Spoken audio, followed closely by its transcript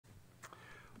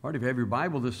All right, if you have your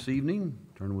Bible this evening,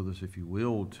 turn with us, if you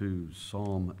will, to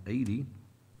Psalm 80.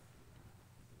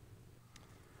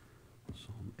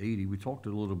 Psalm 80, we talked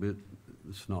a little bit,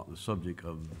 it's not the subject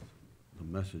of the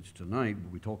message tonight,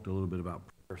 but we talked a little bit about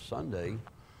Prayer Sunday.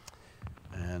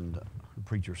 And the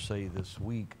preachers say this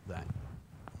week that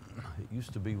it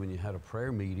used to be when you had a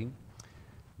prayer meeting,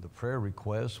 the prayer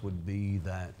request would be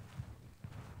that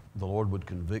the Lord would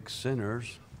convict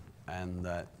sinners and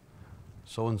that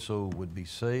so-and-so would be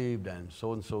saved, and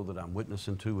so-and-so that I'm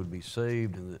witnessing to would be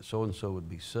saved, and that so-and-so would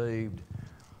be saved.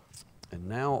 And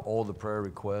now all the prayer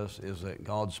requests is that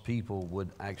God's people would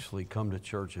actually come to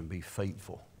church and be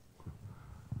faithful.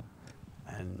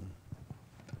 And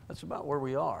that's about where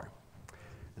we are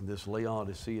in this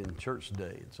Laodicean church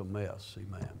day. It's a mess,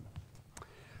 amen.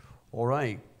 All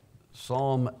right,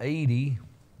 Psalm 80,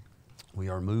 we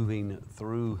are moving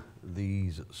through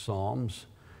these Psalms.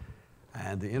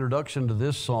 And the introduction to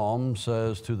this psalm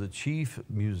says, to the chief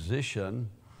musician,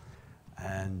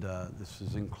 and this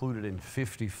is included in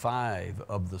 55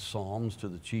 of the psalms, to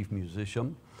the chief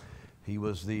musician. He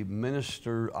was the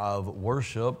minister of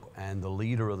worship and the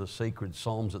leader of the sacred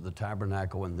psalms at the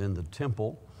tabernacle and then the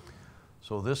temple.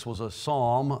 So this was a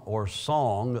psalm or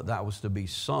song that was to be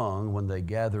sung when they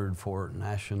gathered for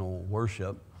national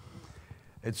worship.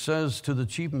 It says, to the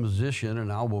chief musician,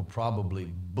 and I will probably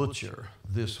butcher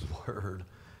this word,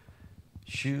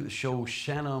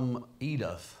 Shoshanim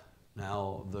Edith.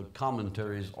 Now, the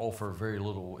commentaries offer very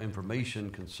little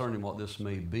information concerning what this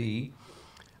may be,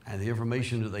 and the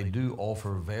information that they do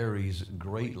offer varies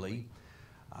greatly.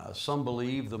 Some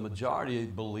believe, the majority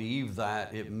believe,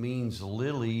 that it means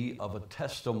lily of a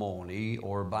testimony,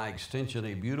 or by extension,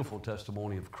 a beautiful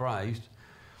testimony of Christ.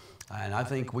 And I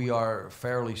think we are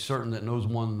fairly certain that no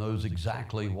one knows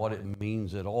exactly what it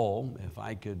means at all. If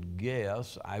I could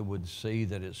guess, I would say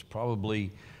that it's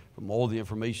probably, from all the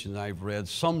information that I've read,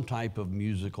 some type of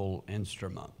musical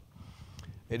instrument.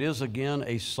 It is, again,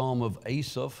 a psalm of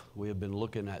Asaph. We have been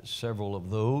looking at several of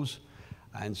those.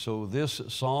 And so this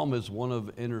psalm is one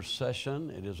of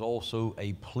intercession. It is also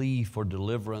a plea for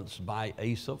deliverance by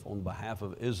Asaph on behalf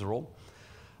of Israel.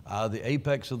 The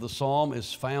apex of the psalm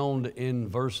is found in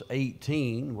verse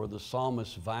 18, where the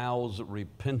psalmist vows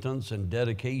repentance and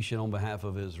dedication on behalf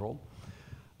of Israel.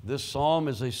 This psalm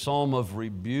is a psalm of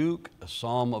rebuke, a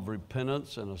psalm of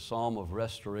repentance, and a psalm of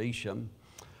restoration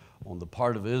on the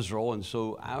part of Israel. And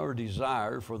so our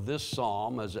desire for this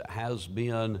psalm, as it has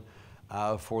been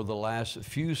for the last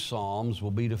few psalms,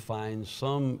 will be to find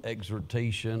some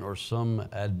exhortation or some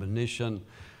admonition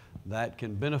that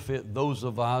can benefit those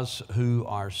of us who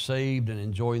are saved and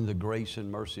enjoying the grace and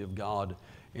mercy of God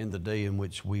in the day in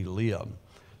which we live.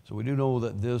 So we do know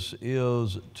that this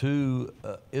is to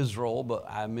Israel, but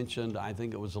I mentioned, I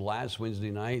think it was the last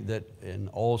Wednesday night, that in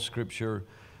all Scripture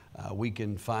we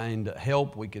can find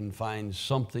help, we can find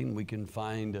something, we can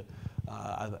find,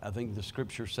 I think the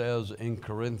Scripture says in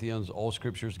Corinthians, all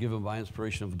Scripture is given by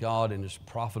inspiration of God and is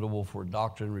profitable for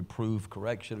doctrine, reproof,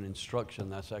 correction, and instruction.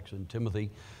 That's actually in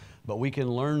Timothy. But we can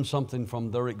learn something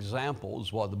from their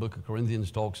examples, what the book of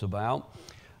Corinthians talks about.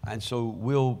 And so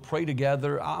we'll pray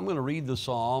together. I'm going to read the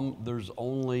psalm. There's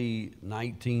only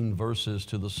 19 verses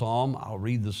to the psalm. I'll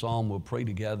read the psalm. We'll pray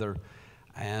together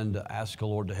and ask the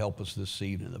Lord to help us this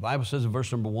evening. The Bible says in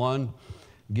verse number 1,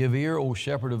 give ear, O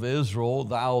shepherd of Israel,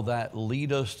 thou that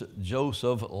leadest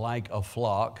Joseph like a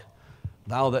flock,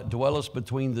 thou that dwellest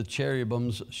between the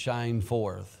cherubims, shine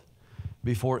forth.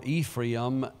 Before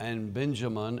Ephraim and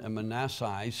Benjamin and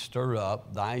Manasseh, stir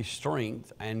up thy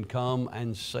strength and come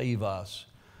and save us.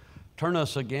 Turn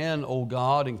us again, O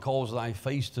God, and cause thy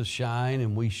face to shine,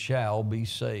 and we shall be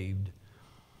saved.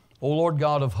 O Lord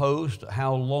God of hosts,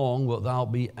 how long wilt thou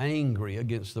be angry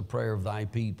against the prayer of thy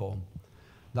people?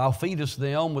 Thou feedest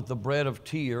them with the bread of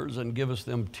tears, and givest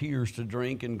them tears to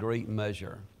drink in great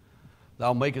measure.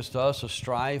 Thou makest us a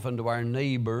strife unto our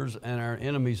neighbors, and our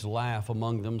enemies laugh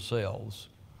among themselves.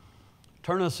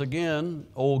 Turn us again,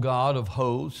 O God of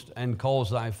hosts, and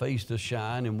cause thy face to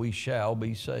shine, and we shall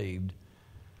be saved.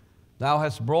 Thou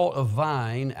hast brought a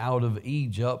vine out of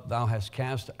Egypt, thou hast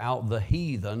cast out the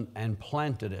heathen and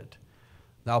planted it.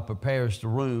 Thou preparest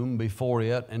room before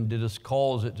it, and didst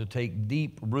cause it to take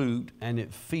deep root, and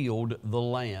it filled the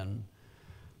land.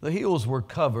 The hills were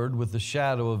covered with the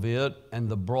shadow of it, and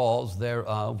the boughs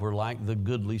thereof were like the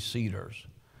goodly cedars.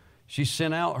 She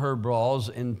sent out her boughs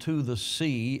into the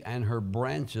sea, and her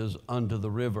branches unto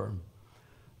the river.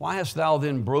 Why hast thou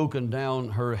then broken down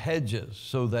her hedges,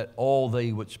 so that all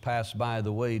they which pass by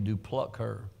the way do pluck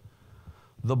her?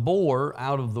 The boar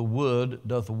out of the wood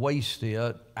doth waste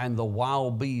it, and the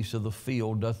wild beast of the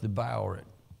field doth devour it.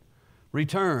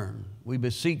 Return, we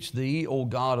beseech thee, O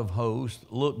God of hosts,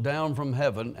 look down from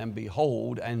heaven, and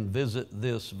behold, and visit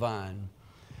this vine.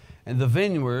 And the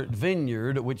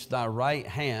vineyard which thy right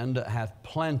hand hath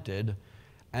planted,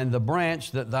 and the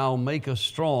branch that thou makest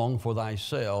strong for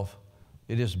thyself,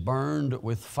 it is burned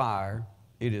with fire,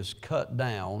 it is cut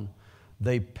down,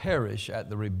 they perish at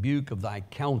the rebuke of thy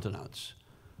countenance.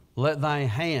 Let thy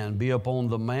hand be upon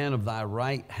the man of thy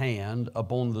right hand,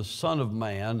 upon the Son of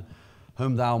Man,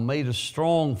 whom thou madest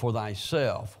strong for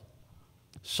thyself.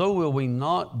 So will we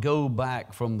not go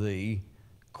back from thee.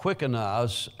 Quicken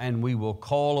us, and we will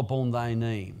call upon thy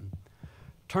name.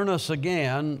 Turn us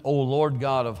again, O Lord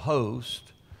God of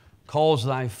hosts. Cause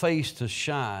thy face to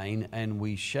shine, and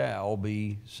we shall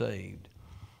be saved.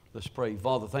 Let's pray.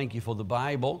 Father, thank you for the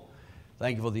Bible.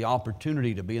 Thank you for the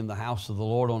opportunity to be in the house of the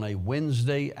Lord on a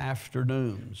Wednesday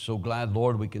afternoon. So glad,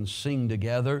 Lord, we can sing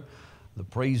together the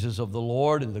praises of the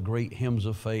Lord and the great hymns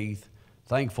of faith.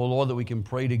 Thankful, Lord, that we can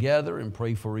pray together and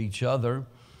pray for each other.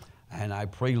 And I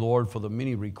pray, Lord, for the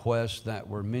many requests that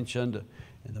were mentioned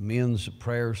in the men's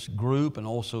prayers group and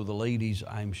also the ladies,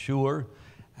 I'm sure.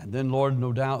 And then, Lord,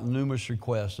 no doubt, numerous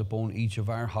requests upon each of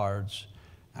our hearts.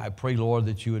 I pray, Lord,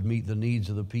 that you would meet the needs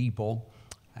of the people.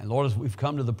 And, Lord, as we've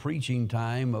come to the preaching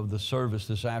time of the service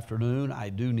this afternoon, I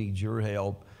do need your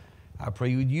help. I pray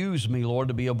you'd use me, Lord,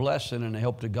 to be a blessing and a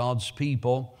help to God's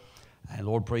people. And,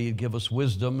 Lord, pray you'd give us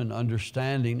wisdom and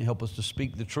understanding. Help us to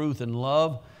speak the truth in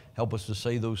love. Help us to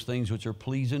say those things which are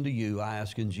pleasing to you. I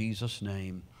ask in Jesus'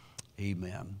 name,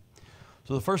 amen.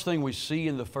 So the first thing we see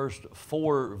in the first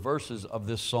 4 verses of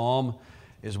this psalm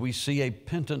is we see a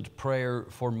penitent prayer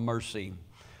for mercy.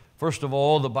 First of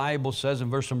all, the Bible says in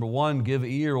verse number 1, give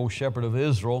ear, O shepherd of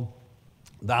Israel,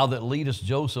 thou that leadest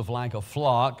Joseph like a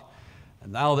flock,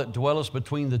 and thou that dwellest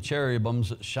between the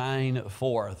cherubims, shine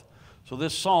forth. So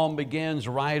this psalm begins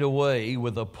right away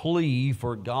with a plea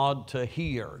for God to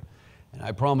hear. And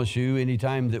I promise you,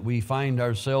 anytime that we find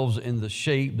ourselves in the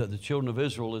shape that the children of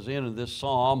Israel is in this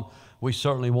psalm, we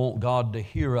certainly want God to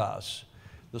hear us.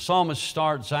 The psalmist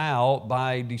starts out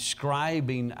by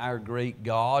describing our great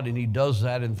God, and he does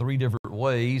that in 3 different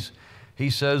ways. He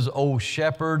says, O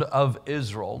shepherd of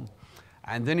Israel.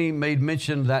 And then he made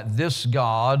mention that this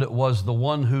God was the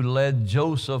one who led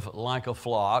Joseph like a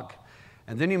flock.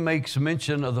 And then he makes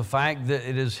mention of the fact that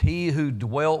it is he who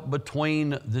dwelt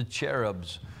between the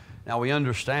cherubs. Now we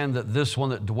understand that this one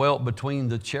that dwelt between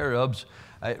the cherubs,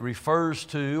 it refers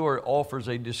to or offers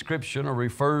a description or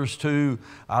refers to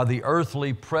the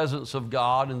earthly presence of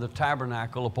God in the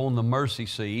tabernacle upon the mercy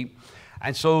seat.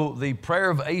 And so the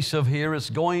prayer of Asaph here is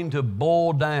going to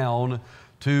boil down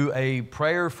to a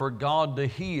prayer for God to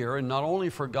hear, and not only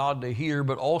for God to hear,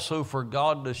 but also for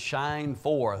God to shine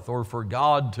forth, or for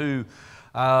God to,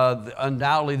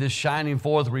 undoubtedly this shining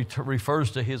forth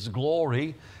refers to His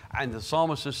glory. And the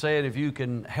psalmist is saying, if you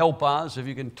can help us, if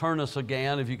you can turn us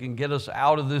again, if you can get us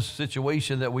out of this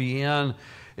situation that we're in,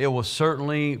 it will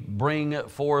certainly bring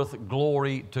forth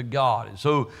glory to God. And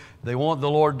so they want the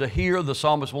Lord to hear. The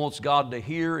psalmist wants God to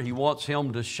hear. He wants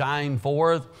Him to shine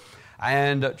forth.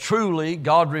 And truly,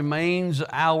 God remains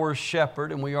our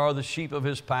shepherd, and we are the sheep of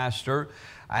His pasture.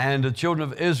 And the children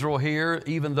of Israel here,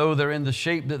 even though they're in the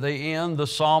shape that they're in, the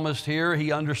psalmist here,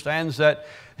 he understands that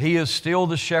he is still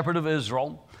the shepherd of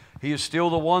Israel. He is still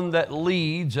the one that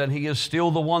leads, and He is still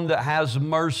the one that has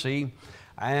mercy.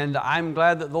 And I'm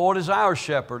glad that the Lord is our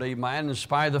shepherd, amen. In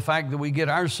spite of the fact that we get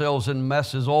ourselves in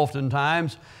messes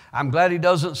oftentimes, I'm glad He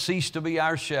doesn't cease to be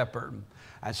our shepherd.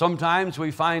 And sometimes we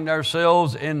find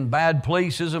ourselves in bad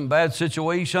places and bad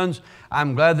situations.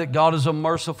 I'm glad that God is a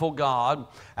merciful God.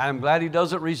 And I'm glad He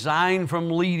doesn't resign from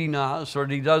leading us, or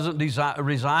He doesn't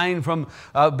resign from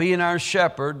being our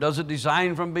shepherd, doesn't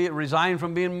resign from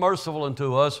being merciful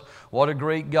unto us. What a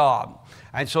great God.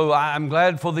 And so I'm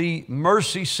glad for the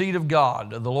mercy seat of God.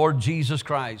 The Lord Jesus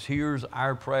Christ hears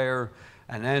our prayer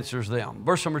and answers them.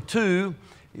 Verse number 2,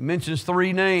 he mentions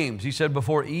 3 names. He said,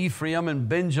 before Ephraim and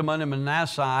Benjamin and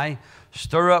Manasseh,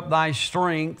 stir up thy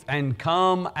strength and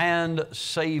come and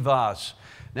save us.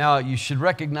 Now, you should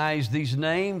recognize these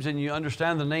names, and you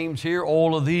understand the names here.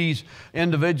 All of these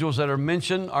individuals that are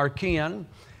mentioned are kin.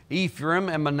 Ephraim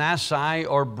and Manasseh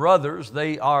are brothers.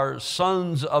 They are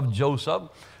sons of Joseph.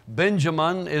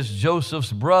 Benjamin is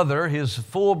Joseph's brother, his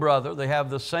full brother. They have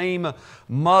the same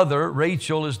mother.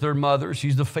 Rachel is their mother.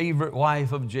 She's the favorite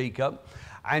wife of Jacob.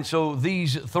 And so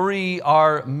these 3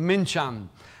 are mentioned.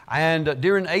 And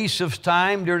during Asaph's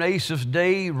time, during Asaph's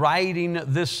day, writing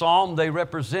this psalm, they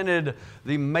represented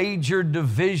the major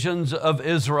divisions of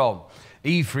Israel.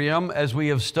 Ephraim, as we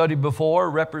have studied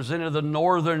before, represented the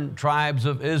northern tribes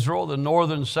of Israel, the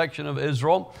northern section of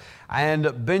Israel.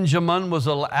 And Benjamin was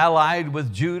allied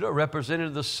with Judah,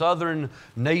 represented the southern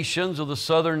nations, or the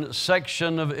southern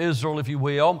section of Israel, if you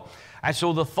will. And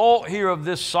so the thought here of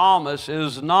this psalmist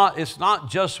is it's not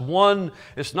just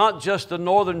the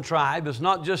northern tribe, it's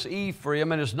not just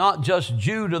Ephraim, and it's not just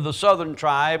Judah, the southern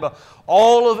tribe.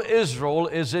 All of Israel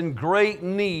is in great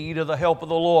need of the help of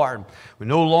the Lord. We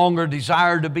no longer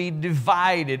desire to be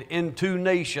divided in two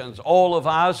nations. All of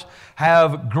us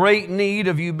have great need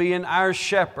of you being our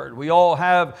shepherd. We all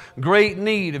have great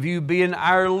need of you being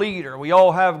our leader. We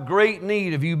all have great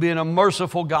need of you being a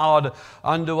merciful God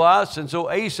unto us. And so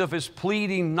Asaph is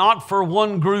pleading not for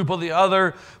one group or the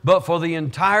other, but for the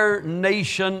entire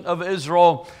nation of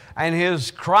Israel. And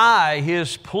his cry,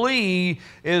 his plea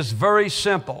is very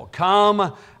simple.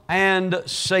 Come and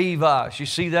save us. You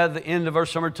see that at the end of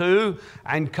verse number 2.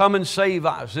 And come and save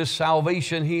us. This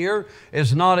salvation here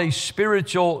is not a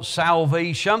spiritual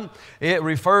salvation. It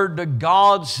referred to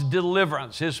God's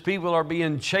deliverance. His people are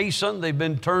being chastened. They've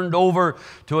been turned over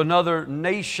to another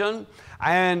nation.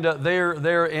 And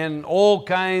they're in all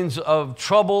kinds of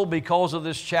trouble because of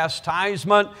this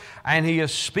chastisement. And he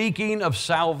is speaking of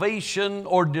salvation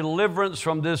or deliverance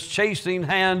from this chastening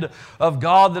hand of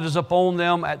God that is upon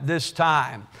them at this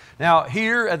time. Now,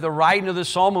 here at the writing of this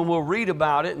psalm, and we'll read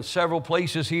about it in several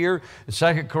places here, in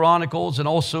 2 Chronicles and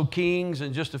also Kings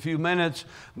in just a few minutes.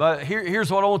 But here's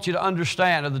what I want you to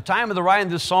understand. At the time of the writing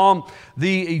of this psalm,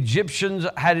 the Egyptians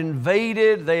had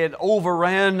invaded, they had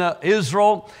overran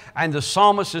Israel, and the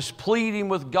psalmist is pleading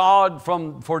with God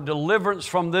for deliverance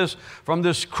from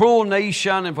this cruel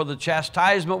nation, and for the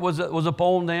chastisement was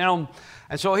upon them.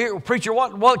 And so here, preacher,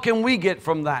 what can we get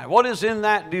from that? What is in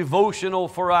that devotional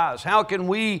for us? How can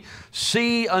we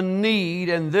see a need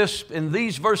in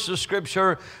these verses of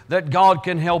Scripture that God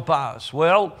can help us?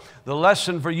 Well, the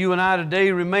lesson for you and I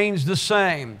today remains the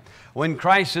same. When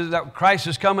Christ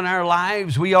has come in our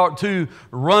lives, we ought to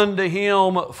run to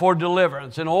Him for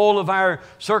deliverance. In all of our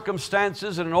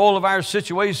circumstances and in all of our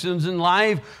situations in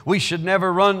life, we should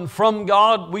never run from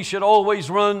God. We should always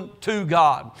run to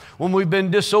God. When we've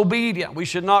been disobedient, we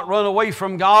should not run away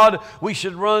from God. We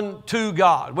should run to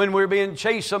God. When we're being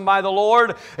chastened by the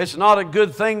Lord, it's not a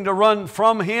good thing to run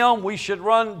from Him. We should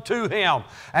run to Him.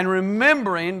 And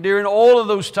remembering during all of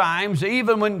those times,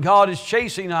 even when God is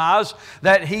chasing us,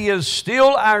 that He is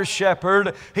still our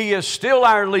shepherd, He is still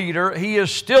our leader, He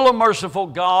is still a merciful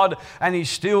God, and He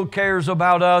still cares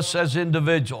about us as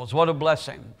individuals. What a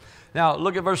blessing. Now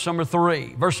look at verse number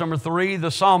 3. Verse number 3,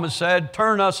 the psalmist said,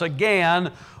 "Turn us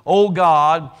again, O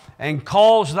God, and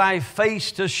cause Thy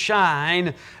face to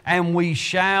shine, and we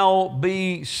shall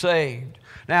be saved."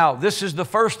 Now, this is the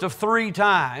first of 3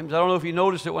 times. I don't know if you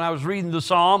noticed it when I was reading the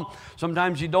psalm.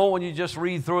 Sometimes you don't when you just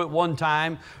read through it one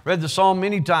time. Read the psalm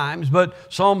many times. But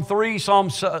Psalm 3,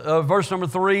 verse number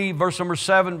 3, verse number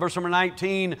 7, verse number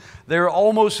 19, they're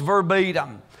almost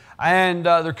verbatim. And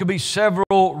there could be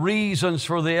several reasons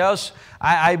for this.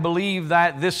 I believe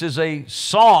that this is a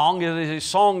song. It is a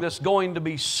song that's going to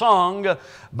be sung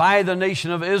by the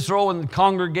nation of Israel in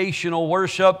congregational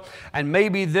worship. And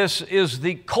maybe this is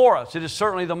the chorus. It is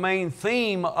certainly the main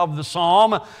theme of the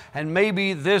psalm. And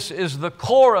maybe this is the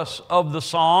chorus of the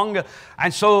song.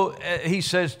 And so he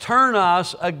says, "Turn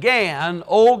us again,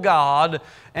 O God,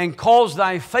 and cause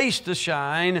Thy face to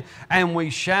shine, and we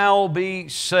shall be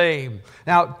saved."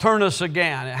 Now, turn us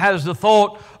again. It has the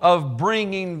thought of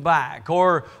bringing back,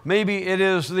 or maybe it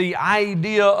is the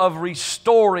idea of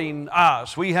restoring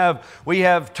us. We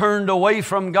have turned away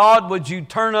from God. Would You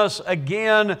turn us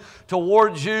again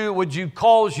towards You? Would You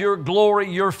cause Your glory,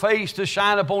 Your face to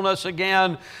shine upon us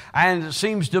again? And it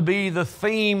seems to be the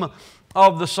theme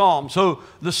of the psalm. So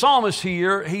the psalmist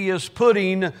here, he is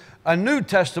putting a New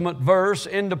Testament verse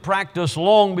into practice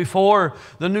long before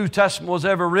the New Testament was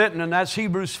ever written, and that's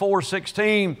Hebrews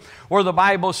 4:16, where the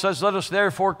Bible says, "Let us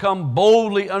therefore come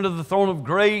boldly unto the throne of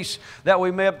grace, that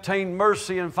we may obtain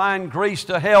mercy and find grace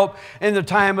to help in the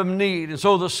time of need." And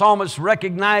so the psalmist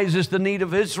recognizes the need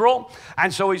of Israel,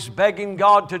 and so he's begging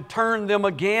God to turn them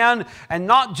again, and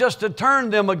not just to turn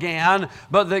them again,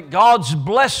 but that God's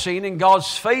blessing and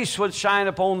God's face would shine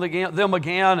upon them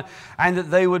again, and that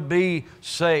they would be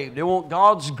saved. They want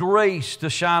God's grace to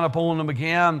shine upon them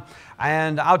again.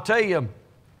 And I'll tell you,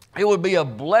 it would be a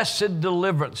blessed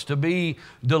deliverance to be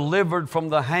delivered from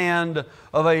the hand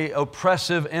of an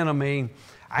oppressive enemy.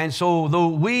 And so though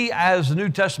we as New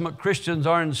Testament Christians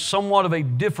are in somewhat of a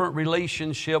different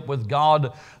relationship with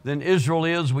God than Israel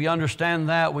is, we understand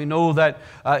that. We know that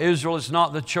Israel is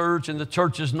not the church and the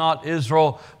church is not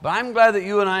Israel. But I'm glad that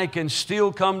you and I can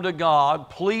still come to God,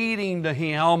 pleading to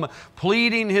Him,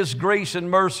 pleading His grace and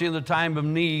mercy in the time of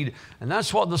need. And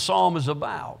that's what the psalm is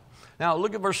about. Now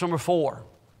look at verse number 4.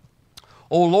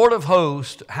 O Lord of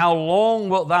hosts, how long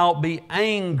wilt thou be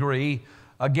angry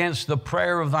against the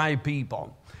prayer of thy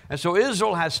people? And so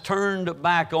Israel has turned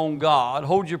back on God.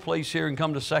 Hold your place here and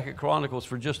come to 2 Chronicles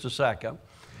for just a second.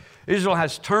 Israel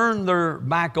has turned their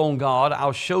back on God.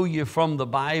 I'll show you from the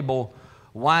Bible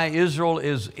why Israel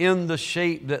is in the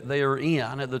shape that they are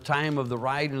in at the time of the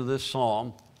writing of this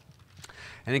psalm.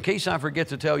 And in case I forget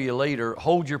to tell you later,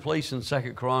 hold your place in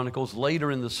 2 Chronicles.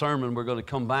 Later in the sermon, we're going to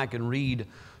come back and read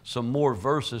some more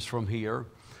verses from here.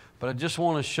 But I just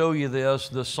want to show you this.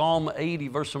 The Psalm 80,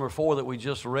 verse number 4 that we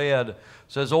just read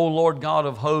says, O Lord God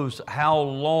of hosts, how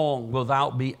long wilt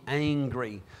thou be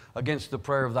angry against the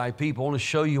prayer of thy people? I want to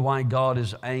show you why God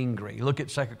is angry. Look at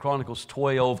 2 Chronicles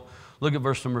 12. Look at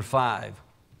verse number 5.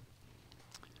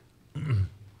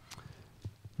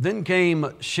 Then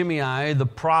came Shimei the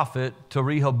prophet to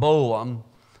Rehoboam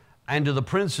and to the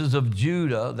princes of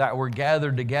Judah that were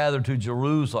gathered together to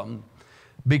Jerusalem,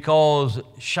 because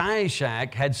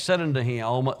Shishak had said unto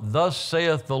him, Thus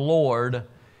saith the Lord,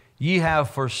 Ye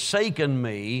have forsaken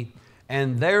me,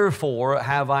 and therefore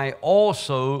have I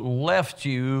also left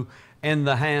you in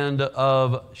the hand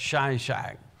of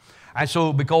Shishak. And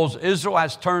so because Israel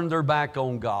has turned their back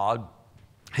on God,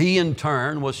 He in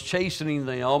turn was chastening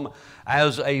them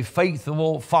as a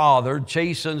faithful father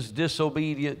chastens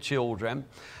disobedient children.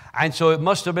 And so it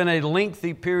must have been a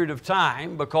lengthy period of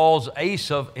time, because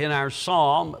Asaph in our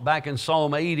psalm, back in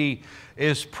Psalm 80,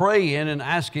 is praying and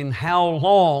asking, how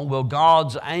long will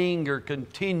God's anger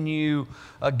continue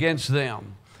against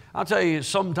them? I'll tell you,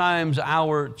 sometimes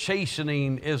our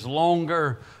chastening is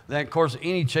longer than, of course,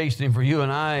 any chastening for you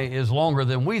and I is longer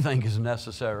than we think is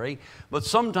necessary. But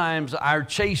sometimes our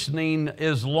chastening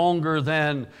is longer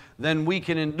than we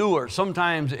can endure.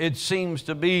 Sometimes it seems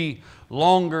to be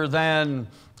longer than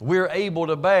we're able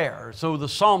to bear. So the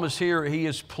psalmist here, he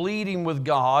is pleading with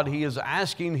God. He is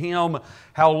asking Him,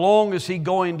 how long is He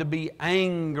going to be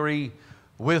angry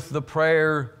with the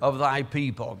prayer of thy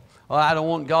people? Well, I don't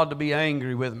want God to be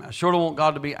angry with me. I sure don't want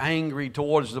God to be angry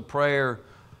towards the prayer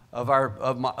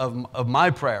of my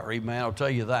prayer. Amen. I'll tell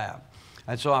you that.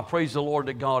 And so I praise the Lord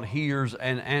that God hears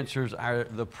and answers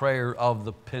the prayer of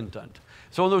the penitent.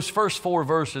 So in those first 4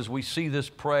 verses, we see this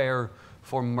prayer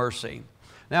for mercy.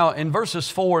 Now, in verses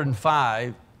 4 and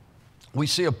 5, we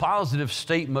see a positive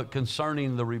statement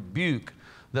concerning the rebuke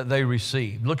that they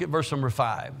received. Look at verse number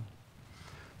 5.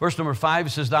 Verse number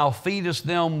 5 says, Thou feedest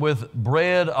them with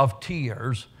bread of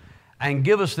tears, and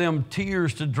givest them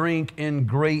tears to drink in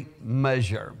great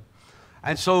measure.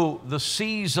 And so the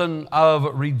season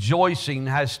of rejoicing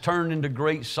has turned into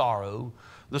great sorrow.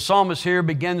 The psalmist here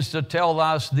begins to tell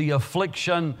us the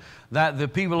affliction that the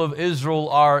people of Israel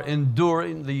are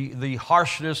enduring, the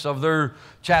harshness of their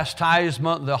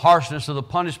chastisement, the harshness of the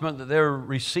punishment that they're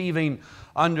receiving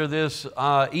under this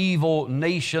evil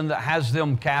nation that has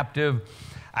them captive.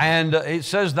 And it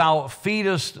says, Thou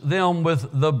feedest them with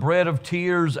the bread of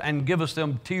tears, and givest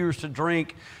them tears to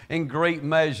drink in great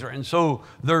measure. And so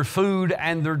their food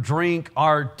and their drink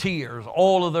are tears.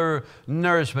 All of their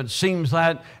nourishment. Seems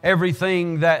that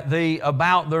everything that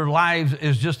about their lives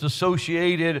is just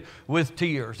associated with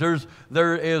tears.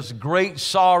 There is great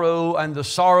sorrow, and the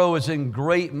sorrow is in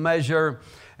great measure.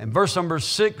 And verse number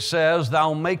 6 says,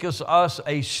 Thou makest us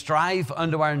a strife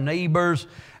unto our neighbors,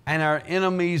 and our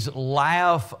enemies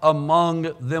laugh among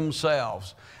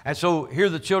themselves. And so here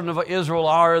the children of Israel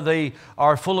are. They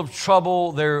are full of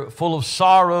trouble. They're full of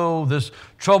sorrow. This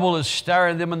trouble is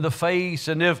staring them in the face.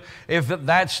 And if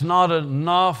that's not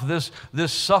enough, this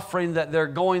suffering that they're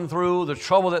going through, the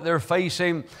trouble that they're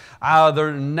facing,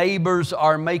 their neighbors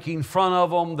are making fun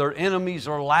of them. Their enemies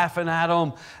are laughing at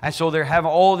them. And so they're having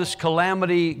all this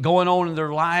calamity going on in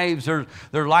their lives.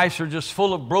 Their lives are just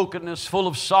full of brokenness, full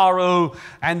of sorrow.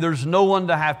 And there's no one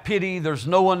to have pity. There's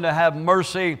no one to have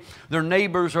mercy. Their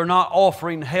neighbors are not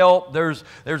offering help. There's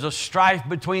a strife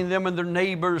between them and their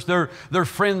neighbors. Their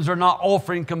friends are not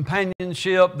offering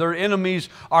companionship. Their enemies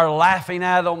are laughing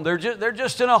at them. They're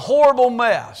just in a horrible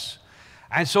mess.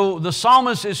 And so the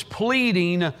psalmist is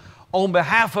pleading on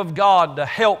behalf of God to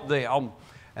help them.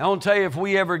 And I'll tell you, if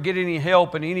we ever get any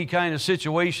help in any kind of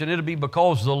situation, it'll be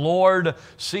because the Lord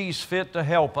sees fit to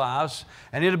help us.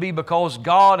 And it'll be because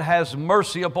God has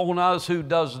mercy upon us who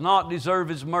does not deserve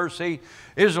His mercy.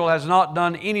 Israel has not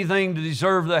done anything to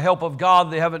deserve the help of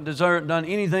God. They haven't done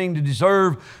anything to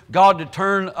deserve God to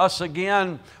turn us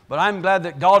again. But I'm glad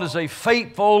that God is a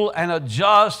faithful and a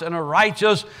just and a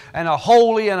righteous and a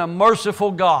holy and a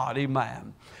merciful God.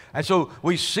 Amen. And so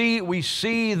we see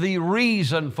the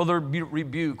reason for the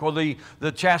rebuke, or the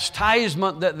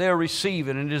chastisement that they're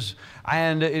receiving.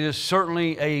 And it is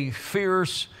certainly a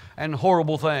fierce and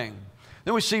horrible thing.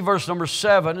 Then we see verse number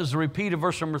 7 is a repeat of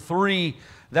verse number 3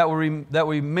 that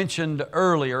we mentioned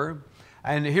earlier.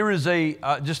 And here is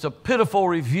just a pitiful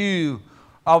review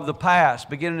of the past,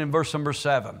 beginning in verse number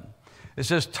 7. It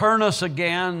says, "Turn us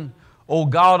again, O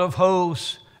God of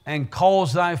hosts, and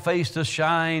cause thy face to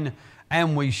shine,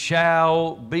 and we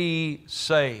shall be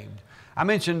saved." I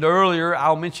mentioned earlier,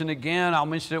 I'll mention again, I'll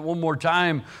mention it one more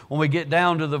time when we get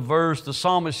down to the verse. The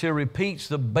psalmist here repeats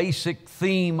the basic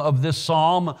theme of this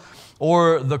psalm,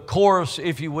 or the chorus,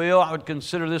 if you will. I would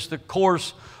consider this the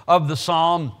chorus of the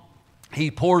psalm. He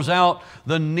pours out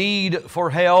the need for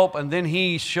help, and then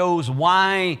he shows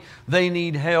why they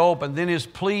need help. And then his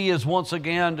plea is once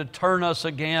again to turn us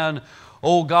again,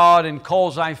 O God, and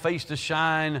cause thy face to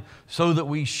shine so that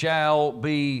we shall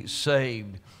be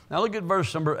saved. Now look at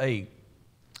verse number 8.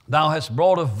 "Thou hast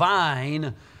brought a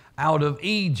vine out of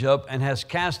Egypt and hast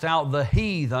cast out the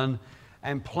heathen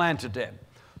and planted it."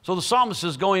 So the psalmist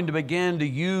is going to begin to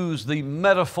use the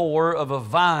metaphor of a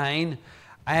vine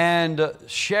and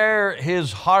share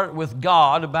his heart with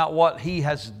God about what he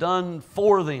has done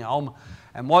for them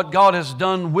and what God has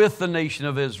done with the nation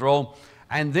of Israel,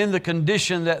 and then the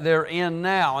condition that they're in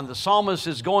now. And the psalmist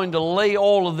is going to lay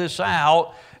all of this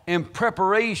out in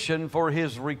preparation for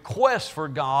his request for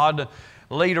God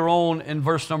later on in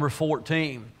verse number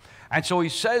 14. And so he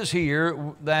says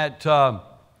here that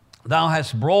thou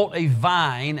hast brought a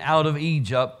vine out of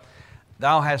Egypt,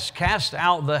 thou hast cast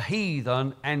out the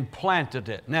heathen and planted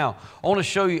it. Now, I want to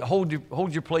show you, hold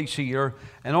your place here,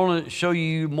 and I want to show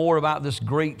you more about this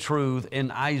great truth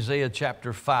in Isaiah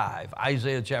chapter 5.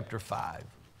 Isaiah chapter 5.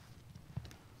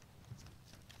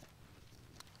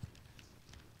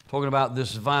 Talking about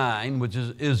this vine, which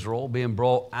is Israel, being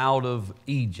brought out of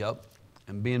Egypt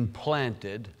and being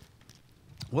planted.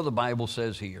 What the Bible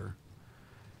says here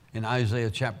in Isaiah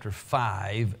chapter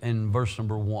 5 and verse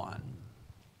number 1.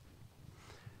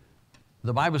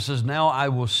 The Bible says, "Now I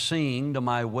will sing to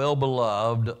my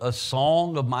well-beloved a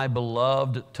song of my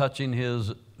beloved touching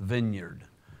his vineyard.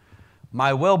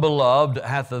 My well-beloved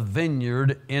hath a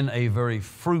vineyard in a very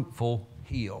fruitful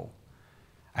hill.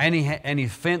 And he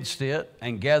fenced it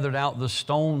and gathered out the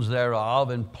stones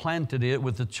thereof and planted it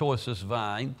with the choicest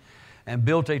vine and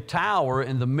built a tower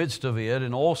in the midst of it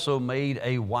and also made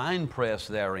a winepress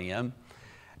therein.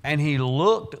 And he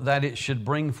looked that it should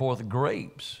bring forth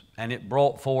grapes, and it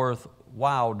brought forth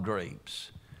wild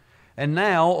grapes. And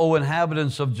now, O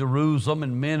inhabitants of Jerusalem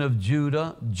and men of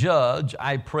Judah, judge,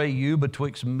 I pray you,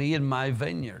 betwixt me and my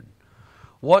vineyard.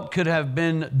 What could have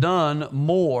been done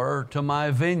more to my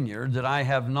vineyard that I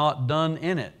have not done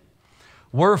in it?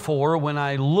 Wherefore, when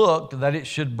I looked that it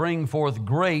should bring forth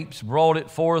grapes, brought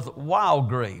it forth wild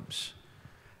grapes.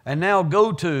 And now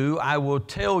go to, I will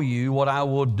tell you what I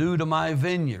will do to my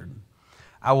vineyard.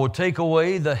 I will take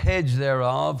away the hedge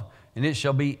thereof, and it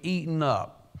shall be eaten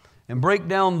up, and break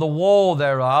down the wall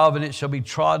thereof, and it shall be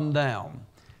trodden down.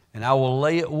 And I will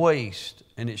lay it waste,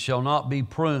 and it shall not be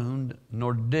pruned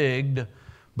nor digged,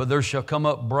 but there shall come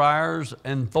up briars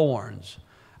and thorns.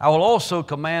 I will also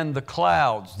command the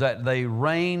clouds that they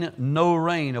rain no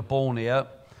rain upon it,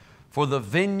 for the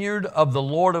vineyard of the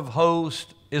Lord of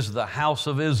hosts is the house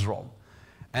of Israel,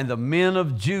 and the men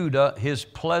of Judah his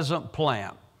pleasant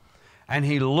plant. And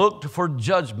he looked for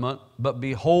judgment, but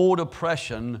behold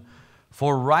oppression,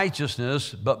 for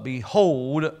righteousness, but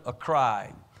behold a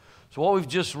cry." So what we've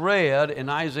just read in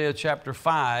Isaiah chapter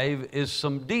 5 is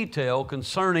some detail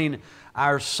concerning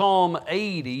our Psalm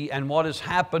 80 and what has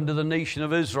happened to the nation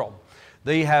of Israel.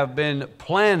 They have been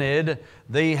planted.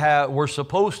 Were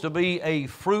supposed to be a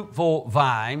fruitful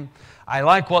vine. I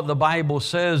like what the Bible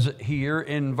says here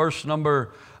in verse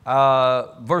number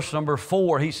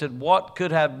 4. He said, "What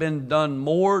could have been done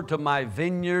more to my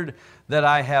vineyard that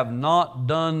I have not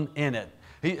done in it?"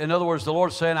 In other words, the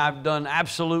Lord's saying, I've done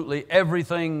absolutely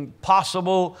everything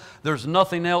possible. There's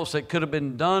nothing else that could have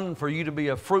been done for you to be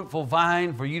a fruitful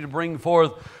vine, for you to bring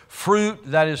forth fruit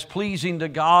that is pleasing to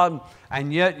God,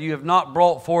 and yet you have not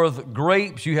brought forth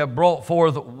grapes. You have brought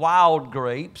forth wild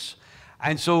grapes.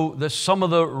 And so there's some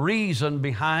of the reason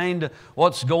behind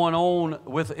what's going on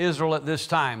with Israel at this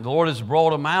time. The Lord has brought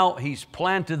them out. He's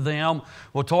planted them.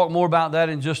 We'll talk more about that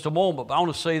in just a moment. But I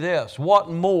want to say this.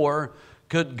 What more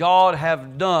could God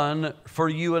have done for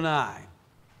you and I?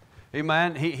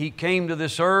 Amen. He came to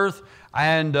this earth.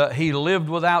 And he lived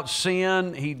without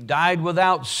sin. He died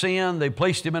without sin. They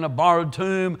placed him in a borrowed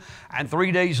tomb. And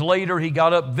 3 days later, he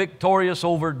got up victorious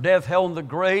over death, hell, and the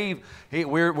grave.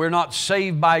 We're not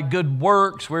saved by good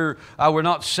works. We're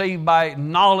not saved by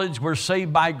knowledge. We're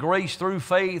saved by grace through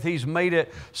faith. He's made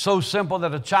it so simple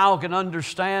that a child can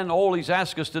understand. All He's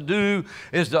asked us to do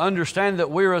is to understand that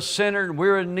we're a sinner and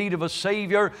we're in need of a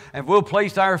Savior. And if we'll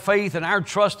place our faith and our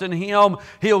trust in Him,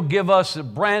 He'll give us a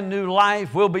brand new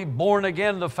life. We'll be born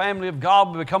again in the family of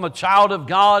God. We become a child of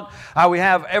God. We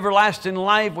have everlasting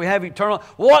life. We have eternal.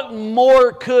 What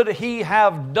more could He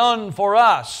have done for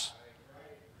us?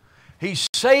 He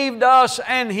saved us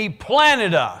and He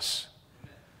planted us.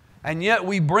 And yet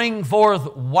we bring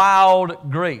forth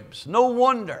wild grapes. No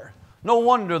wonder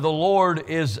the Lord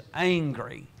is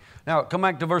angry. Now come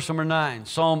back to verse number 9.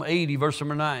 Psalm 80, verse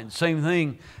number 9. Same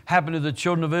thing happened to the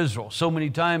children of Israel. So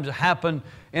many times it happened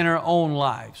in our own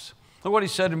lives. Look what he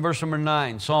said in verse number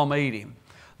 9, Psalm 80.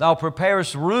 Thou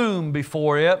preparest room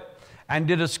before it, and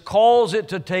didst cause it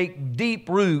to take deep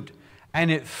root,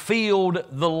 and it filled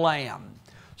the land.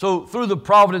 So through the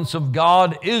providence of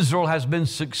God, Israel has been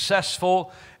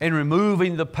successful in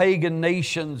removing the pagan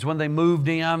nations when they moved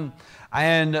in.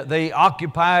 And they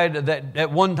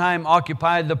at one time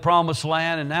occupied the promised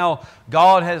land. And now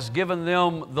God has given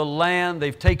them the land.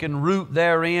 They've taken root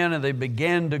therein and they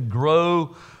began to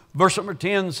grow. Verse number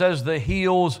 10 says, the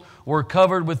hills were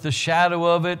covered with the shadow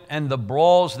of it, and the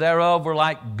brows thereof were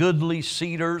like goodly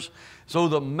cedars. So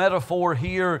the metaphor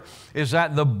here is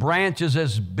that the branches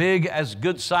as big as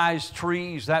good-sized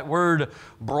trees. That word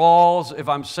brows, if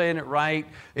I'm saying it right,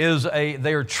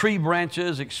 they are tree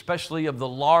branches, especially of the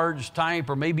large type,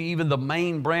 or maybe even the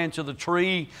main branch of the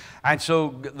tree. And so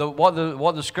what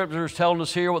the Scripture is telling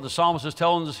us here, what the psalmist is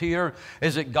telling us here,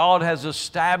 is that God has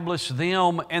established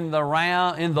them in the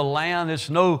land. It's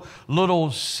no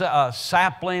little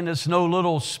sapling. It's no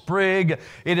little sprig.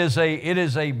 It is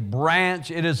a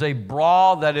branch. It is a broad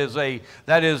that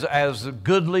is as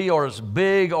goodly or as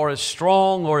big or as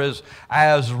strong or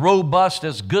as robust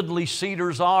as goodly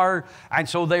cedars are. And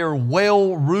so they are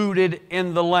well rooted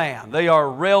in the land. They are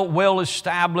well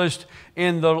established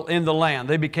in the land.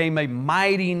 They became a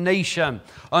mighty nation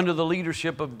under the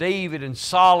leadership of David and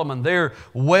Solomon. They're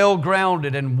well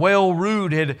grounded and well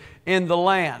rooted in the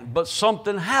land. But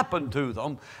something happened to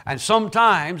them. And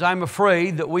sometimes I'm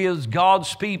afraid that we as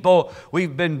God's people,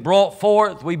 we've been brought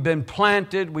forth, we've been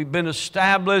planted, we've been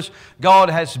established. God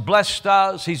has blessed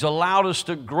us. He's allowed us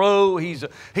to grow. He's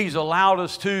allowed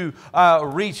us to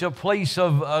reach a place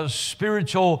of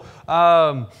spiritual,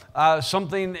 some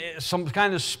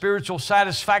kind of spiritual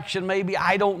satisfaction maybe.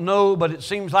 I don't know, but it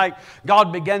seems like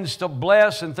God begins to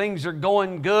bless and things are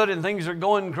going good and things are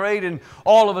going great, and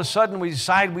all of a sudden we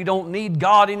decide we don't need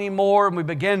God anymore, and we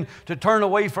begin to turn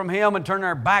away from Him and turn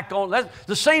our back on. That's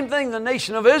the same thing the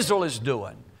nation of Israel is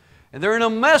doing. And they're in a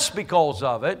mess because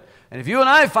of it. And if you and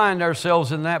I find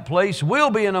ourselves in that place,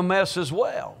 we'll be in a mess as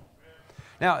well.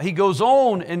 Now, he goes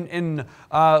on in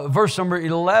verse number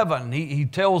 11. He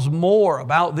tells more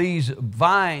about these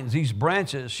vines, these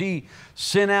branches. She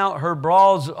sent out her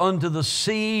broads unto the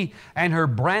sea and her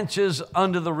branches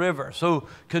unto the river. So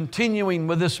continuing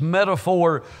with this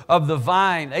metaphor of the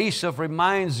vine, Asaph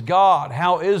reminds God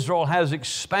how Israel has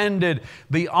expanded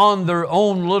beyond their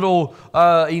own little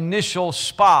initial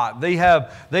spot. They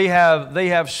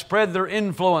have spread their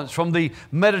influence from the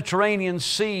Mediterranean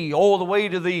Sea all the way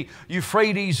to the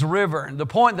Euphrates River. And the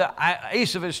point that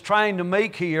Asaph is trying to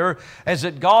make here is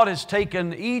that God has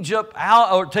taken Israel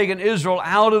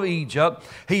out of Egypt.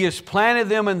 He has planted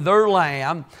them in their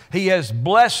land. He has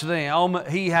blessed them.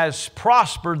 He has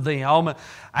prospered them.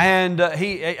 And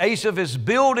Asaph is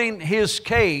building his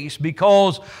case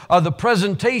because of the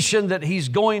presentation that he's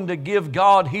going to give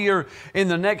God here in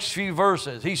the next few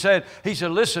verses. He said,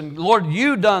 listen, Lord,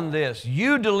 you done this.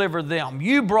 You delivered them.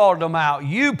 You brought them out.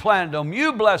 You planted them.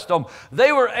 You blessed them.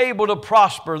 They were able to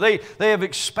prosper. They have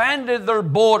expanded their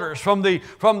borders from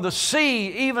the sea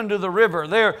even to the river.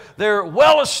 They're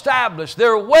well established.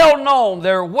 They're well known.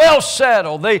 They're well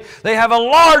settled. They have a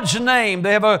large name.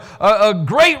 They have a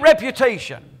great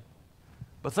reputation.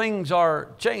 But things are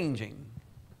changing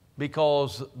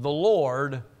because the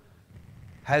Lord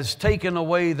has taken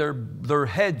away their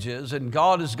hedges, and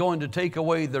God is going to take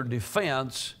away their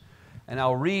defense. And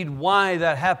I'll read why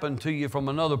that happened to you from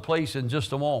another place in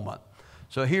just a moment.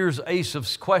 So here's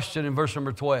Asaph's question in verse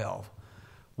number 12.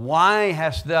 Why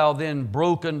hast thou then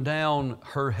broken down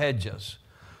her hedges,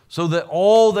 so that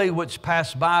all they which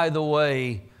pass by the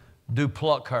way do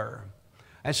pluck her?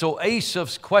 And so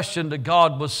Asaph's question to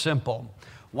God was simple.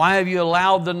 Why have you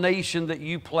allowed the nation that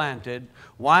you planted?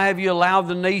 Why have you allowed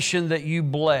the nation that you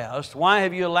blessed? Why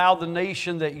have you allowed the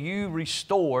nation that you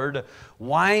restored?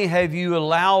 Why have you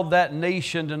allowed that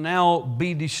nation to now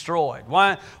be destroyed?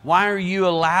 Why are you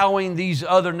allowing these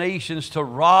other nations to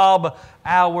rob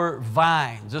our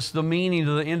vines? This is the meaning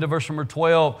of the end of verse number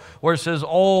 12, where it says,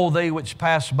 all they which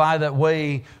pass by that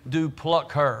way do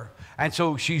pluck her. And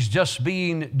so she's just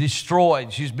being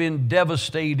destroyed. She's been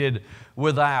devastated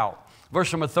without.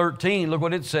 Verse number 13, look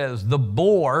what it says. The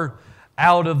boar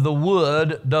out of the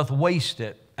wood doth waste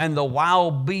it, and the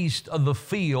wild beast of the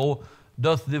field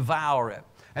doth devour it.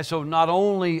 And so not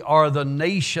only are the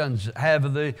nations,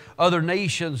 have the other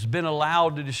nations been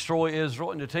allowed to destroy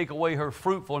Israel and to take away her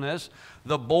fruitfulness,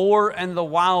 the boar and the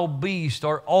wild beast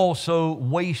are also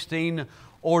wasting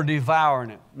or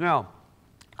devouring it. Now,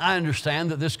 I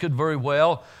understand that this could very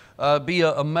well be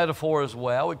a metaphor as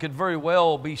well. It could very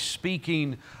well be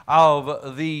speaking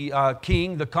of the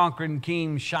king, the conquering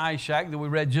king Shishak that we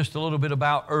read just a little bit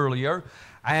about earlier.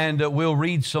 And we'll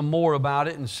read some more about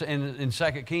it in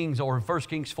 2 Kings or 1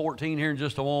 Kings 14 here in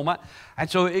just a moment. And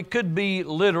so it could be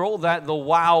literal that the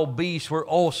wild beasts were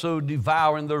also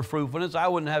devouring their fruitfulness. I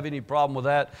wouldn't have any problem with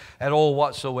that at all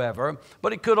whatsoever.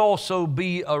 But it could also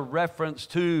be a reference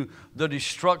to the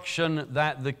destruction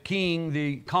that the king,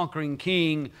 the conquering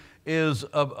king, is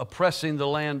oppressing the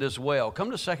land as well. Come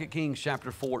to 2 Kings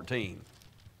chapter 14.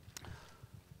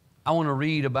 I want to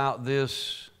read about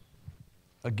this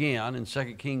again in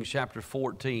 2 Kings chapter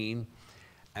 14,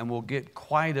 and we'll get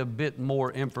quite a bit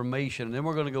more information. And then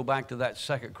we're going to go back to that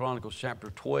 2 Chronicles chapter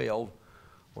 12,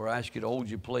 where I asked you to hold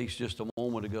your place just a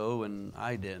moment ago, and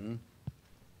I didn't.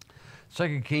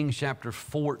 2 Kings chapter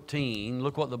 14,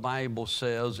 look what the Bible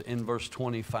says in verse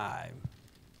 25.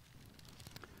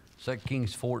 2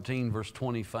 Kings 14, verse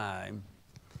 25.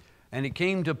 And it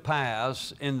came to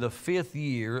pass in the 5th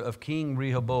year of King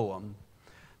Rehoboam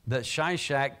that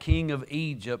Shishak, king of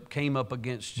Egypt, came up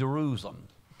against Jerusalem.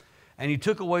 And he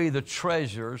took away the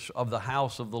treasures of the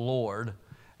house of the Lord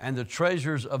and the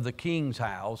treasures of the king's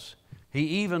house. He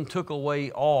even took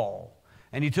away all.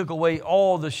 And he took away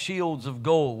all the shields of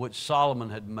gold which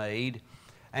Solomon had made.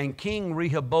 And King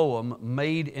Rehoboam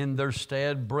made in their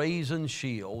stead brazen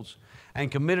shields, and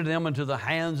committed them into the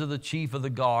hands of the chief of the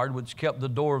guard, which kept the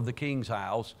door of the king's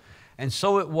house. And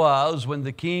so it was, when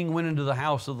the king went into the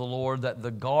house of the Lord, that the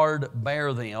guard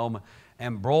bare them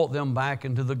and brought them back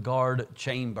into the guard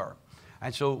chamber.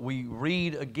 And so we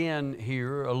read again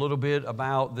here a little bit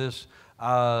about this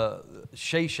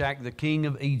Shishak, the king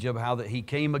of Egypt, how that he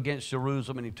came against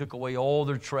Jerusalem and he took away all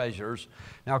their treasures.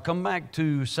 Now come back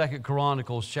to 2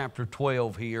 Chronicles chapter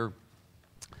 12 here.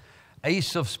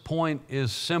 Asaph's point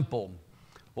is simple.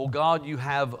 Oh God, you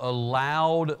have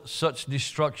allowed such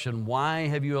destruction. Why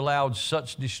have you allowed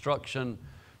such destruction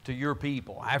to your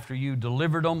people? After you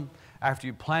delivered them, after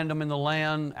you planted them in the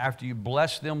land, after you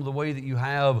blessed them the way that you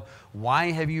have,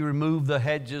 why have you removed the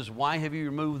hedges? Why have you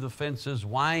removed the fences?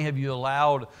 Why have you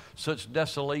allowed such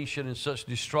desolation and such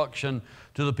destruction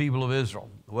to the people of Israel?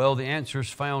 Well, the answer is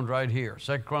found right here.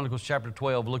 2 Chronicles chapter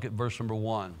 12, look at verse number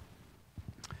 1.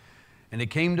 And it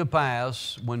came to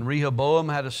pass, when Rehoboam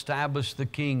had established the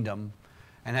kingdom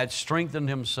and had strengthened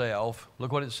himself,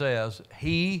 look what it says,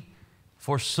 he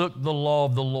forsook the law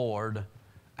of the Lord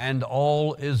and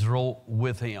all Israel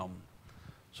with him.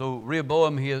 So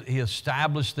Rehoboam, he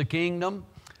established the kingdom,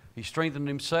 he strengthened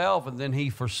himself, and then he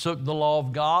forsook the law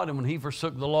of God. And when he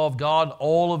forsook the law of God,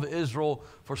 all of Israel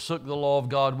forsook the law of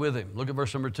God with him. Look at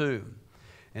verse number 2.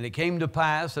 And it came to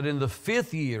pass that in the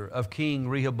 5th year of King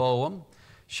Rehoboam,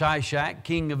 Shishak,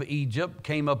 king of Egypt,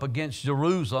 came up against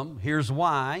Jerusalem. Here's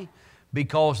why.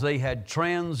 Because they had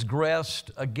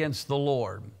transgressed against the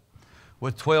Lord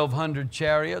with 1,200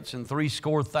 chariots and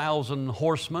 70,000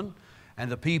 horsemen.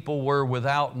 And the people were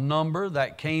without number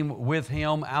that came with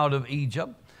him out of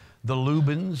Egypt. The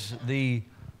Lubans, the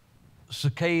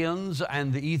Succaeans,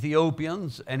 and the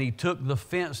Ethiopians. And he took the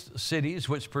fenced cities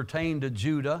which pertained to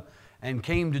Judah and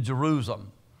came to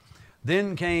Jerusalem.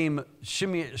 Then came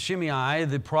Shimei,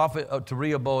 the prophet, to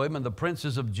Rehoboam, and the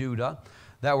princes of Judah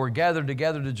that were gathered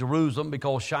together to Jerusalem,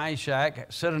 because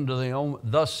Shishak said unto them,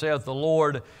 Thus saith the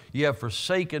Lord, Ye have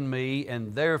forsaken me,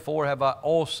 and therefore have I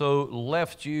also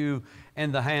left you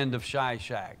in the hand of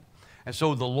Shishak. And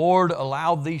so the Lord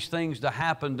allowed these things to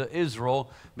happen to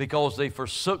Israel because they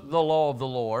forsook the law of the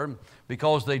Lord,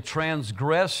 because they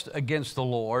transgressed against the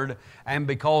Lord, and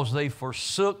because they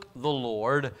forsook the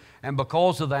Lord. And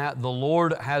because of that, the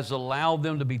Lord has allowed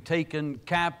them to be taken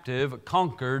captive,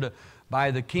 conquered by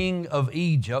the king of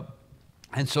Egypt.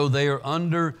 And so they are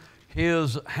under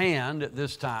his hand at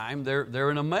this time.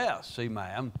 They're in a mess,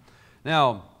 amen.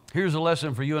 Now, here's a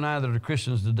lesson for you and I that are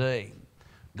Christians today.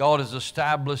 God has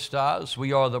established us.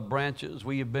 We are the branches.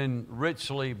 We have been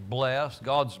richly blessed.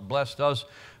 God's blessed us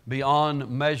beyond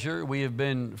measure. We have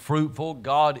been fruitful.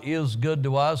 God is good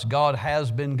to us. God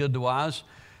has been good to us.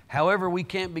 However, we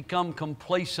can't become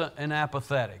complacent and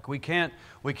apathetic. We can't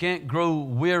grow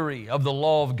weary of the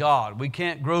law of God. We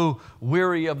can't grow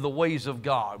weary of the ways of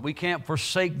God. We can't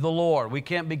forsake the Lord. We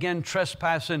can't begin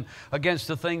trespassing against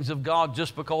the things of God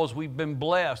just because we've been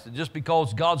blessed, and just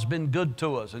because God's been good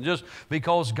to us, and just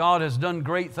because God has done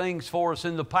great things for us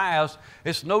in the past.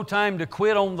 It's no time to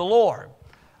quit on the Lord.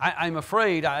 I'm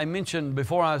afraid, I mentioned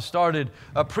before I started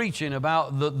preaching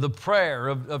about the prayer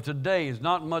of today. Is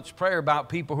not much prayer about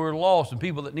people who are lost and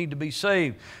people that need to be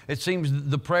saved. It seems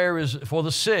the prayer is for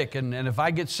the sick, and if I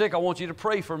get sick, I want you to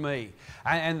pray for me.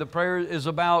 And the prayer is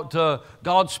about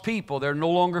God's people. They're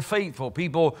no longer faithful.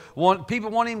 People want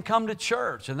Him to come to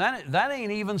church, and that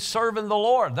ain't even serving the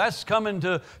Lord. That's coming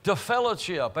to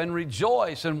fellowship and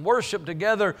rejoice and worship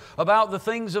together about the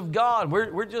things of God.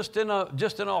 We're just in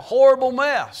a horrible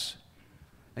mess.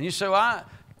 And you say, well,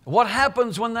 what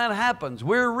happens when that happens?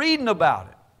 We're reading about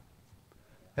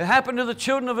it. It happened to the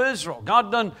children of Israel.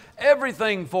 God done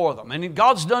everything for them, and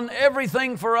God's done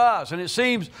everything for us. And it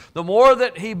seems the more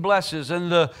that He blesses and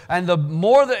the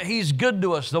more that He's good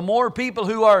to us, the more people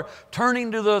who are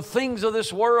turning to the things of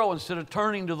this world instead of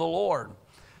turning to the Lord.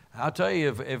 I'll tell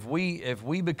you, if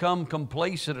we become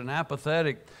complacent and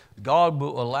apathetic, God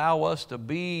will allow us to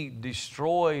be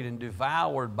destroyed and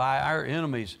devoured by our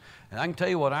enemies. And I can tell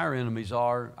you what our enemies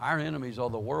are. Our enemies are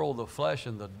the world, the flesh,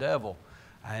 and the devil.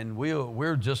 And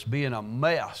we're just being a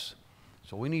mess.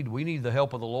 So we need the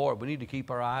help of the Lord. We need to keep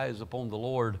our eyes upon the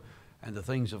Lord and the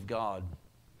things of God.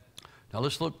 Now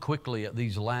let's look quickly at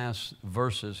these last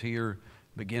verses here,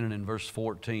 beginning in verse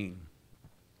 14.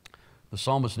 The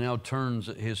psalmist now turns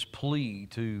his plea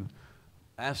to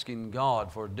asking God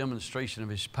for a demonstration of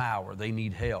His power. They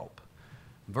need help.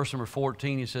 In verse number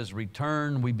 14, he says,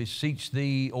 "Return, we beseech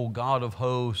Thee, O God of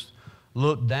hosts.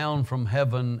 Look down from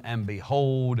heaven and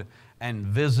behold and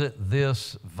visit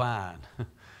this vine."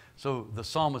 So the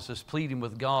psalmist is pleading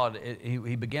with God.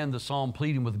 He began the psalm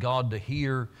pleading with God to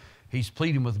hear. He's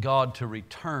pleading with God to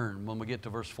return when we get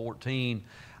to verse 14.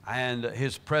 And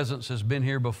His presence has been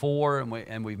here before,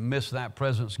 and we've missed that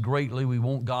presence greatly. We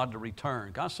want God to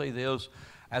return. Can I say this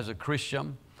as a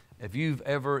Christian? If you've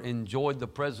ever enjoyed the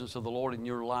presence of the Lord in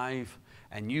your life,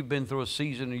 and you've been through a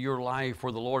season of your life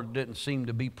where the Lord didn't seem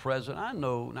to be present, I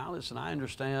know, now listen, I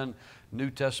understand New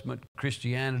Testament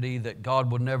Christianity, that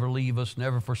God would never leave us,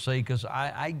 never forsake us.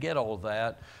 I get all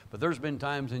that, but there's been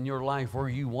times in your life where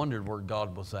you wondered where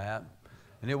God was at.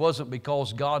 And it wasn't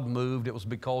because God moved, it was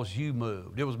because you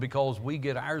moved. It was because we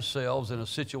get ourselves in a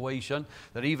situation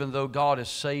that even though God has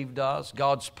saved us,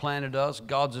 God's planted us,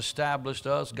 God's established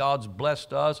us, God's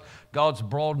blessed us, God's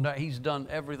broadened us, He's done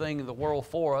everything in the world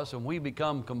for us, and we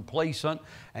become complacent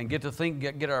and get to think,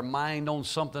 get our mind on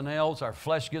something else. Our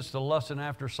flesh gets to lusting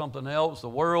after something else. The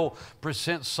world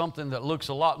presents something that looks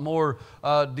a lot more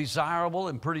desirable,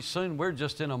 and pretty soon we're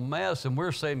just in a mess, and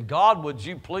we're saying, God, would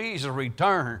you please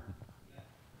return?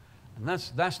 And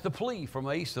that's the plea from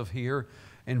Asaph here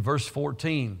in verse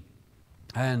 14.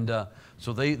 And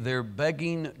so they're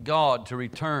begging God to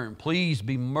return. Please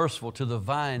be merciful to the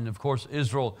vine. Of course,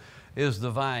 Israel is the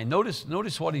vine.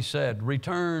 Notice what he said.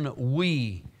 Return,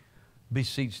 we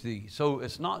beseech thee. So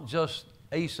it's not just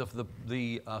Asaph,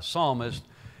 the psalmist.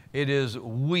 It is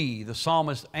we, the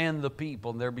psalmist and the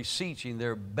people. And they're beseeching,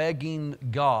 they're begging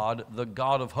God, the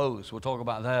God of hosts. We'll talk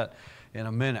about that in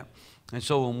a minute. And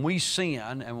so when we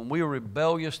sin and when we are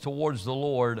rebellious towards the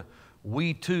Lord,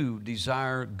 we too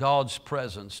desire God's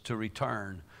presence to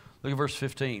return. Look at verse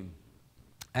 15.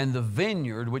 "And the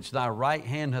vineyard which thy right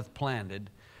hand hath planted,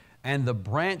 and the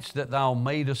branch that thou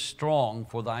madest strong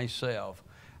for thyself."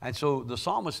 And so the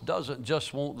psalmist doesn't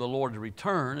just want the Lord to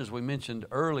return, as we mentioned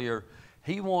earlier.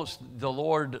 He wants the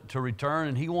Lord to return,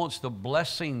 and he wants the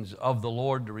blessings of the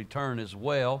Lord to return as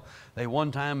well. They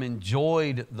one time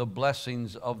enjoyed the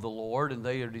blessings of the Lord, and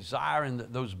they are desiring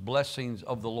that those blessings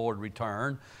of the Lord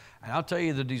return. And I'll tell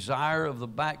you, the desire of the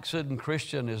backslidden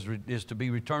Christian is to be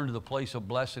returned to the place of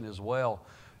blessing as well.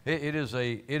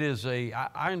 I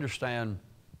understand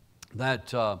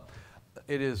that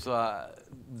it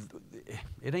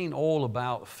ain't all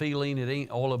about feeling, it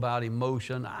ain't all about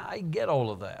emotion. I get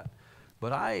all of that.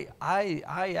 But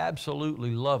I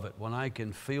absolutely love it when I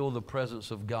can feel the presence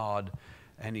of God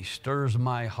and He stirs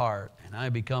my heart and I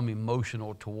become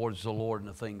emotional towards the Lord and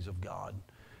the things of God.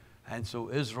 And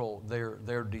so Israel,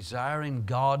 they're desiring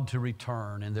God to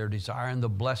return, and they're desiring the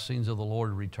blessings of the Lord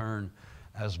to return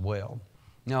as well.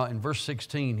 Now, in verse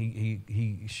 16,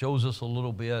 he shows us a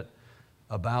little bit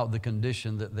about the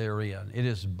condition that they're in. It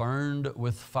is burned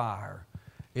with fire.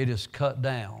 It is cut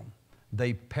down.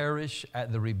 They perish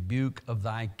at the rebuke of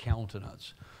thy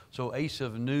countenance. So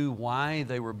Asaph knew why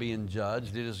they were being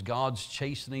judged. It is God's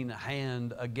chastening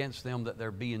hand against them that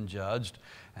they're being judged.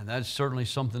 And that's certainly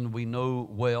something we know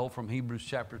well from Hebrews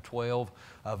chapter 12,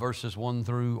 verses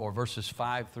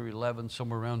 5 through 11,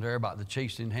 somewhere around there, about the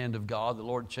chastening hand of God. The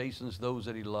Lord chastens those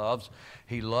that He loves.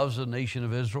 He loves the nation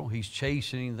of Israel. He's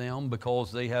chastening them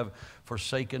because they have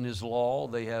forsaken His law.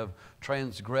 They have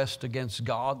transgressed against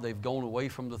God. They've gone away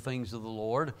from the things of the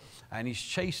Lord, and He's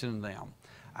chastening them.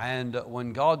 And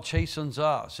when God chastens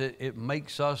us, it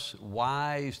makes us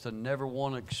wise to never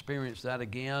want to experience that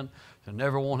again, to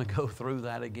never want to go through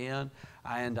that again.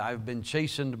 And I've been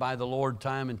chastened by the Lord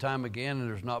time and time again, and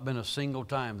there's not been a single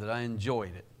time that I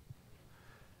enjoyed it.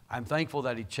 I'm thankful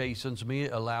that He chastens me.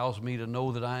 It allows me to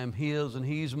know that I am His and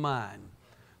He's mine.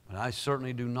 But I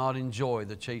certainly do not enjoy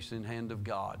the chastening hand of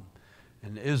God.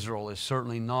 And Israel is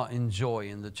certainly not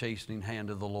enjoying the chastening hand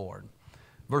of the Lord.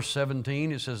 Verse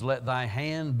 17, it says, let thy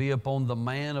hand be upon the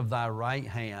man of thy right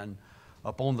hand,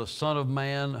 upon the Son of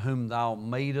Man whom thou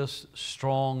madest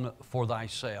strong for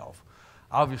thyself.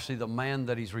 Obviously, the man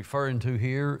that he's referring to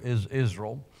here is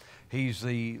Israel. He's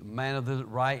the man of the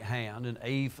right hand, and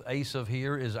Asaph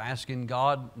here is asking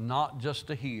God not just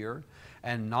to hear,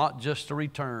 and not just to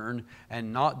return,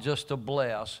 and not just to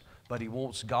bless, but he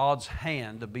wants God's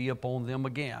hand to be upon them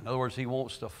again. In other words, he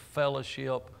wants to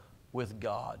fellowship with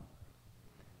God.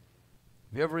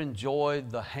 Have you ever enjoyed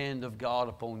the hand of God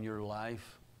upon your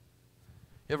life?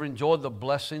 You ever enjoyed the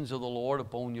blessings of the Lord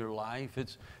upon your life?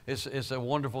 It's a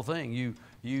wonderful thing. You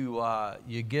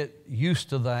get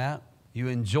used to that. You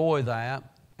enjoy that.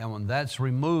 And when that's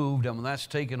removed and when that's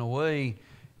taken away,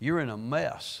 you're in a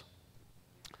mess.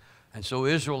 And so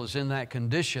Israel is in that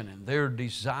condition, and they're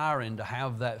desiring to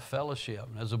have that fellowship.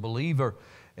 And as a believer,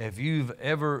 if you've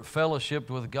ever fellowshiped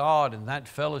with God and that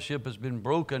fellowship has been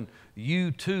broken,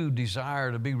 you too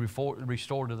desire to be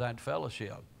restored to that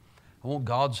fellowship. I want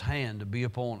God's hand to be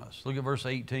upon us. Look at verse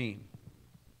 18.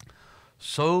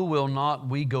 So will not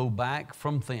we go back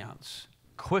from thence.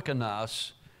 Quicken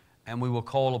us, and we will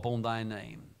call upon thy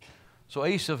name. So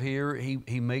Asaph here,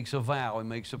 he makes a vow, he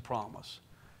makes a promise.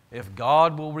 If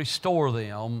God will restore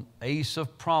them,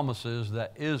 Asaph promises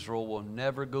that Israel will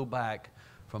never go back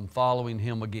from following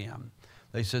him again.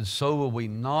 They said, so will we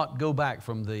not go back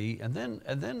from thee. And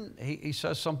then he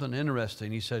says something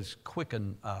interesting. He says,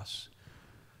 quicken us.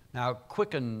 Now,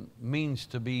 quicken means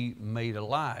to be made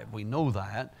alive. We know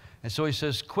that. And so he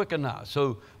says, quicken us.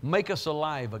 So make us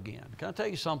alive again. Can I tell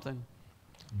you something?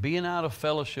 Being out of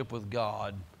fellowship with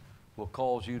God will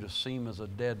cause you to seem as a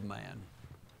dead man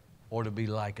or to be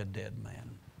like a dead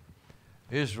man.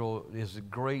 Israel is a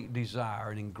great desire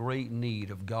and in great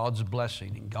need of God's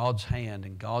blessing and God's hand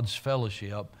and God's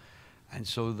fellowship. And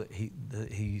so that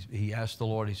he asked the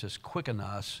Lord, he says, quicken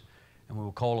us, and we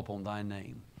will call upon thy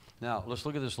name. Now, let's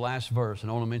look at this last verse,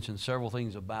 and I want to mention several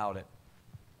things about it,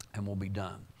 and we'll be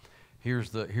done. Here's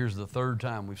the third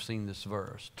time we've seen this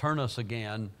verse. Turn us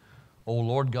again, O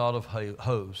Lord God of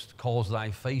hosts, cause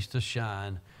thy face to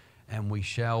shine, and we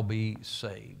shall be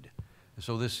saved.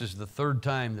 So this is the third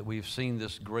time that we've seen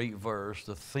this great verse,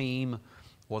 the theme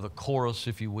or the chorus,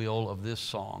 if you will, of this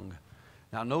song.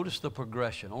 Now notice the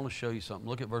progression. I want to show you something.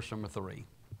 Look at verse number 3.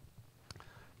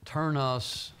 Turn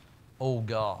us, O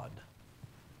God.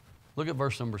 Look at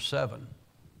verse number 7.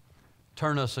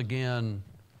 Turn us again,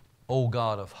 O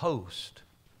God of hosts.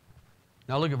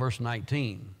 Now look at verse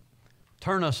 19.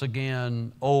 Turn us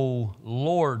again, O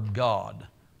Lord God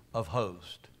of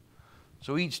hosts.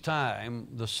 So each time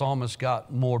the psalmist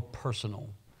got more personal.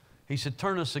 He said,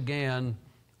 turn us again,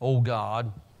 O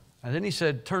God. And then he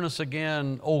said, turn us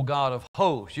again, O God of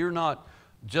hosts. You're not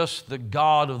just the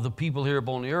God of the people here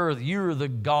upon the earth. You're the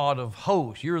God of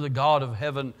hosts. You're the God of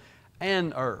heaven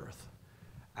and earth.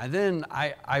 And then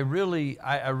I really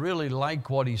like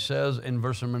what he says in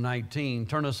verse number 19.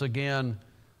 Turn us again,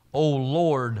 O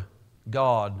Lord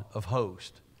God of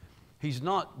hosts. He's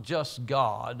not just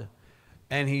God.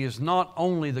 And He is not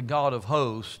only the God of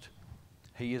hosts,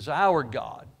 He is our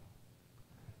God.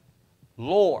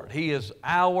 Lord, He is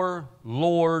our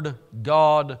Lord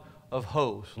God of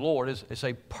hosts. Lord, it's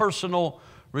a personal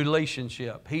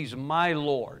relationship. He's my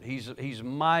Lord. He's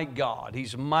my God.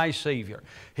 He's my Savior.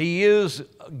 He is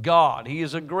God. He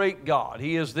is a great God.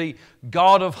 He is the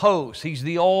God of hosts. He's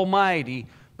the Almighty,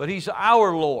 but He's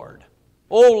our Lord.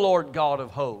 O Lord God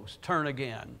of hosts, turn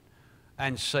again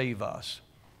and save us.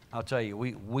 I'll tell you,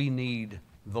 we need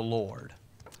the Lord.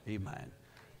 Amen.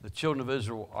 The children of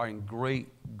Israel are in great,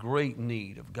 great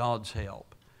need of God's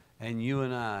help. And you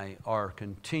and I are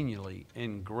continually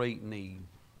in great need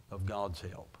of God's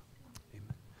help.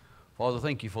 Amen. Father,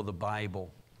 thank you for the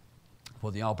Bible,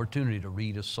 for the opportunity to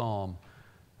read a psalm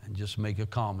and just make a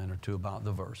comment or two about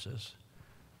the verses.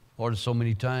 Lord, so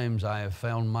many times I have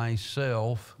found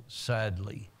myself,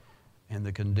 sadly, in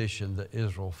the condition that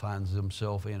Israel finds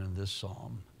himself in this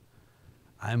psalm.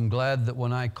 I'm glad that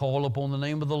when I call upon the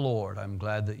name of the Lord, I'm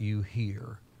glad that you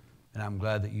hear, and I'm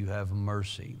glad that you have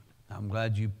mercy. I'm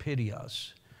glad you pity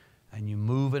us and you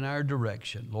move in our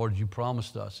direction. Lord, you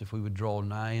promised us if we would draw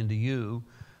nigh unto you,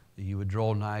 that you would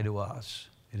draw nigh to us.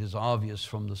 It is obvious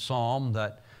from the psalm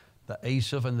that the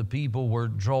Asaph and the people were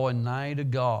drawing nigh to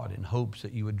God in hopes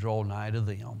that you would draw nigh to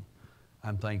them.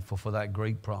 I'm thankful for that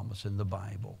great promise in the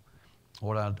Bible.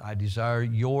 Lord, I desire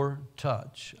your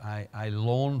touch. I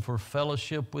long for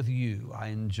fellowship with you. I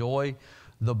enjoy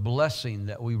the blessing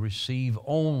that we receive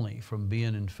only from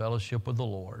being in fellowship with the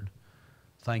Lord.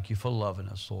 Thank you for loving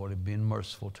us, Lord, and being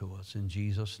merciful to us. In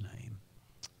Jesus' name,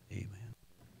 amen.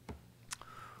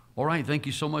 All right, thank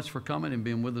you so much for coming and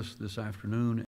being with us this afternoon.